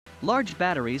Large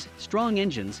batteries, strong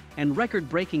engines, and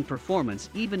record-breaking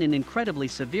performance even in incredibly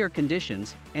severe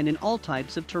conditions and in all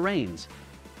types of terrains.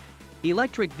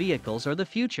 Electric vehicles are the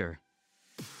future.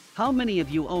 How many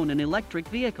of you own an electric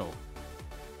vehicle?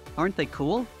 Aren't they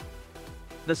cool?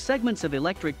 The segments of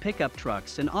electric pickup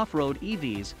trucks and off-road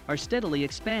EVs are steadily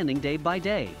expanding day by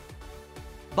day.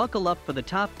 Buckle up for the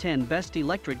top 10 best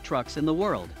electric trucks in the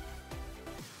world.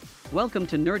 Welcome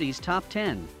to Nerdy's Top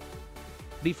 10.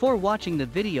 Before watching the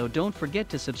video, don't forget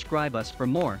to subscribe us for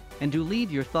more, and do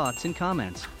leave your thoughts in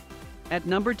comments. At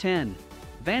number 10.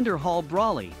 Vanderhaal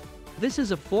Brawley. This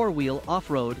is a four-wheel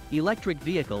off-road electric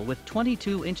vehicle with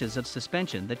 22 inches of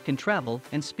suspension that can travel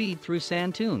and speed through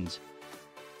sand dunes.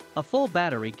 A full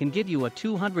battery can give you a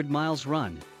 200 miles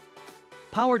run.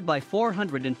 Powered by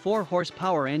 404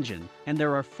 horsepower engine, and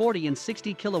there are 40 and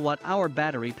 60 kilowatt-hour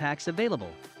battery packs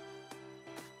available.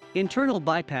 Internal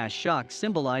bypass shocks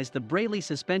symbolize the Braley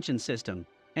suspension system,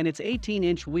 and its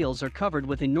 18-inch wheels are covered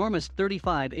with enormous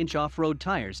 35-inch off-road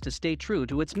tires to stay true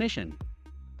to its mission.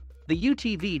 The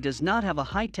UTV does not have a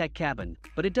high-tech cabin,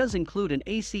 but it does include an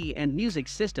AC and music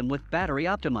system with battery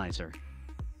optimizer.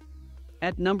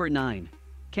 At number 9.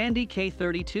 Kandi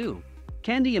K32.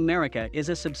 Kandi America is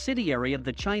a subsidiary of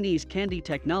the Chinese Kandi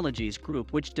Technologies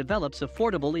Group, which develops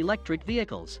affordable electric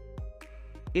vehicles.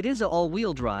 It is an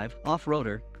all-wheel drive,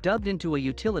 off-roader, dubbed into a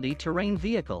utility terrain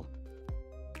vehicle.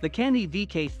 The Kandi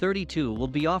VK32 will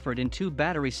be offered in two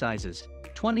battery sizes,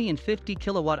 20 and 50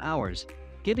 kilowatt-hours,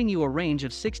 giving you a range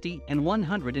of 60 and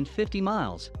 150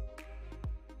 miles.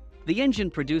 The engine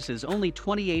produces only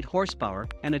 28 horsepower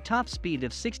and a top speed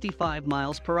of 65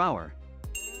 miles per hour.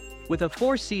 With a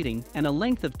 4-seating and a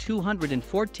length of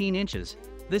 214 inches,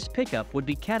 this pickup would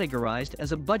be categorized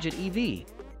as a budget EV.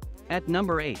 At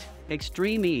number 8.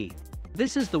 Extreme E.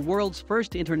 This is the world's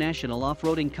first international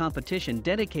off-roading competition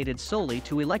dedicated solely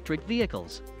to electric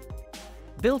vehicles.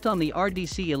 Built on the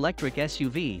RDC electric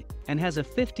SUV, and has a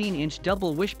 15-inch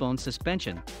double wishbone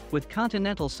suspension, with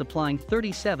Continental supplying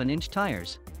 37-inch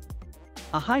tires.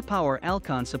 A high-power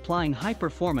Alcon supplying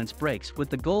high-performance brakes with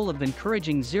the goal of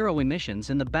encouraging zero emissions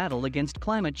in the battle against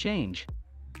climate change.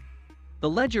 The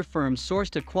Ledger firm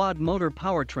sourced a quad-motor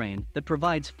powertrain that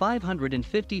provides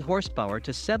 550 horsepower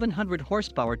to 700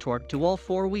 horsepower torque to all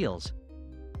four wheels.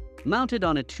 Mounted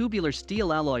on a tubular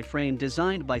steel alloy frame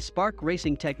designed by Spark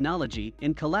Racing Technology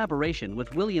in collaboration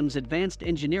with Williams Advanced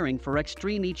Engineering for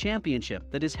Extreme E Championship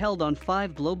that is held on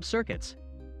 5 globe circuits.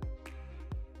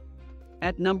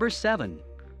 At number 7.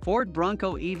 Ford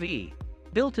Bronco EV.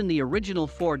 Built in the original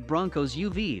Ford Broncos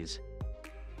UVs.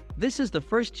 This is the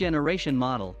first-generation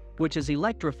model, which is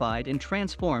electrified and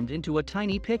transformed into a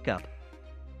tiny pickup.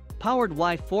 Powered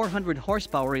by 400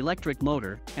 horsepower electric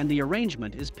motor, and the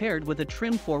arrangement is paired with a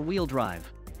trim 4-wheel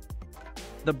drive.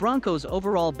 The Bronco's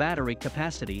overall battery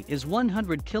capacity is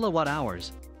 100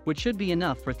 kilowatt-hours, which should be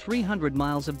enough for 300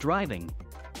 miles of driving.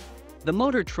 The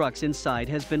motor truck's inside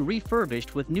has been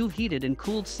refurbished with new heated and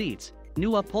cooled seats,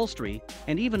 new upholstery,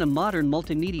 and even a modern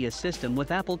multimedia system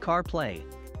with Apple CarPlay.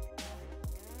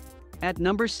 At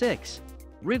number 6.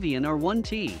 Rivian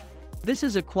R1T. This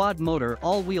is a quad-motor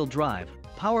all-wheel drive,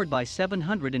 powered by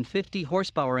 750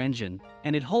 horsepower engine,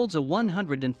 and it holds a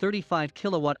 135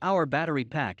 kilowatt-hour battery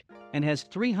pack, and has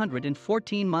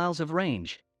 314 miles of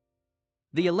range.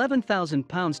 The 11,000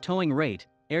 pounds towing rate,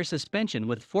 air suspension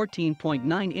with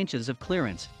 14.9 inches of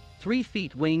clearance, 3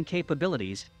 feet weighing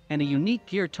capabilities, and a unique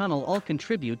gear tunnel all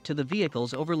contribute to the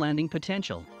vehicle's overlanding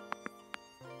potential.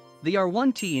 The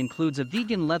R1T includes a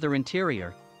vegan leather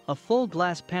interior, a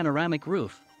full-glass panoramic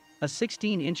roof, a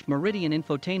 16-inch Meridian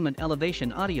infotainment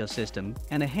elevation audio system,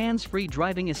 and a hands-free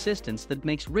driving assistance that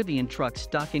makes Rivian truck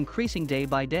stock increasing day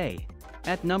by day.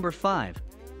 At number 5.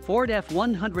 Ford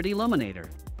F100 Eliminator.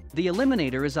 The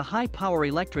Eliminator is a high-power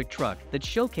electric truck that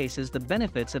showcases the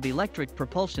benefits of electric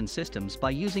propulsion systems by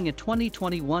using a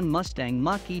 2021 Mustang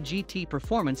Mach-E GT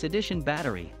Performance Edition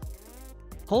battery.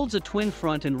 Holds a twin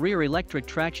front and rear electric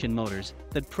traction motors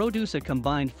that produce a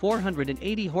combined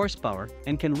 480 horsepower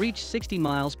and can reach 60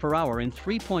 miles per hour in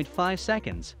 3.5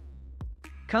 seconds.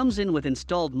 Comes in with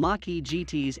installed Mach-E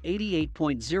GT's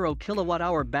 88.0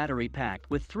 kilowatt-hour battery pack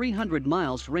with 300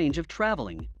 miles range of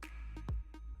traveling.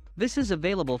 This is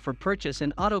available for purchase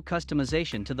and auto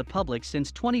customization to the public since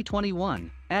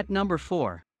 2021. At number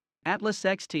 4. Atlas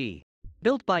XT.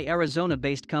 Built by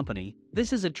Arizona-based company,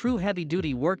 this is a true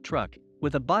heavy-duty work truck,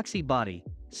 with a boxy body,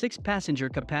 6-passenger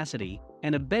capacity,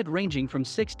 and a bed ranging from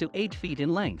 6 to 8 feet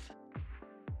in length.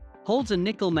 Holds a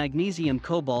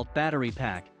nickel-magnesium-cobalt battery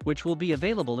pack, which will be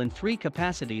available in 3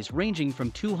 capacities ranging from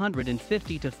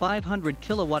 250 to 500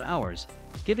 kilowatt-hours,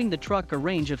 giving the truck a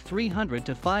range of 300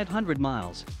 to 500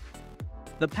 miles.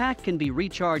 The pack can be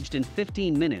recharged in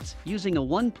 15 minutes using a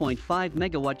 1.5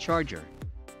 megawatt charger.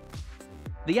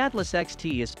 The Atlas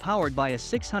XT is powered by a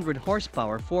 600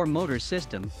 horsepower 4-motor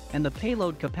system and the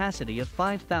payload capacity of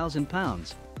 5,000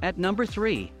 pounds. At number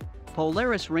 3.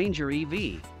 Polaris Ranger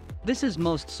EV. This is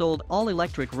most sold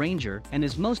all-electric Ranger and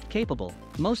is most capable,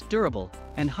 most durable,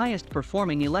 and highest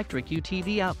performing electric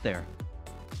UTV out there.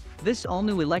 This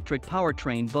all-new electric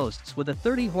powertrain boasts with a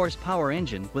 30 horsepower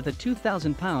engine with a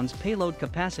 2,000 pounds payload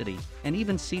capacity and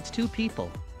even seats 2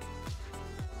 people.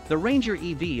 The Ranger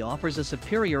EV offers a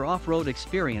superior off-road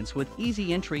experience with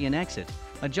easy entry and exit,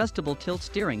 adjustable tilt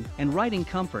steering and riding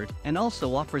comfort, and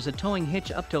also offers a towing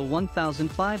hitch up to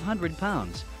 1,500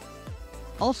 pounds.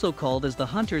 Also called as the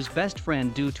hunter's best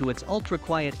friend due to its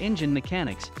ultra-quiet engine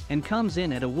mechanics, and comes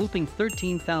in at a whopping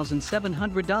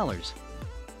 $13,700.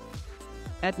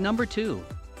 At number 2.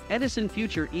 Edison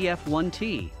Future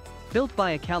EF1T. Built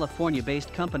by a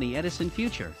California-based company, Edison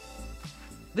Future.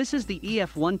 This is the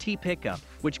EF1T pickup,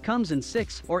 which comes in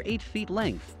 6 or 8 feet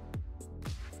length.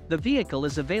 The vehicle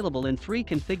is available in 3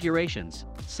 configurations: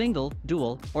 single,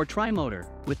 dual, or tri-motor,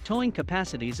 with towing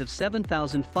capacities of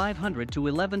 7,500 to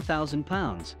 11,000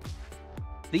 pounds.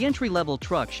 The entry-level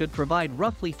truck should provide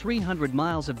roughly 300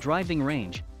 miles of driving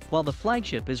range, while the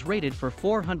flagship is rated for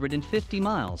 450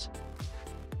 miles.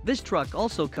 This truck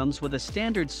also comes with a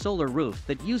standard solar roof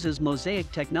that uses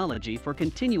Mosaic technology for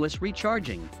continuous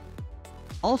recharging.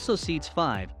 Also seats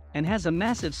 5, and has a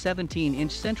massive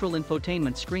 17-inch central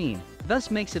infotainment screen, thus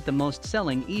makes it the most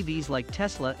selling EVs like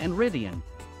Tesla and Rivian.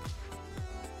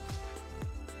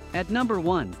 At number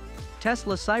 1.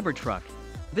 Tesla Cybertruck.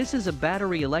 This is a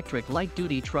battery electric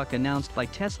light-duty truck announced by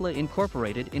Tesla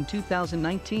Incorporated in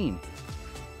 2019.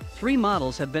 3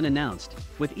 models have been announced,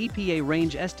 with EPA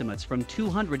range estimates from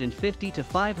 250 to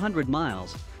 500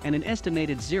 miles, and an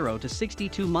estimated 0 to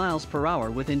 62 miles per hour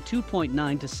within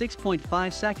 2.9 to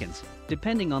 6.5 seconds,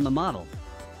 depending on the model.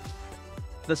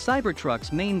 The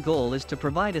Cybertruck's main goal is to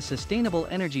provide a sustainable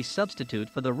energy substitute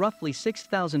for the roughly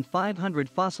 6,500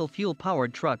 fossil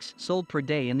fuel-powered trucks sold per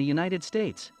day in the United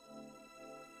States.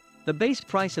 The base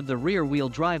price of the rear-wheel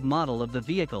drive model of the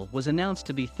vehicle was announced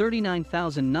to be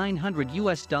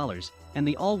 $39,900 and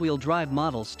the all-wheel drive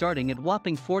model starting at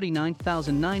whopping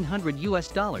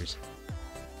 $49,900.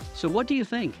 So what do you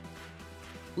think?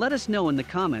 Let us know in the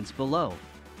comments below.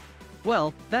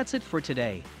 Well, that's it for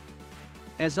today.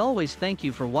 As always, thank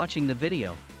you for watching the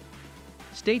video.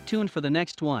 Stay tuned for the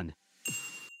next one.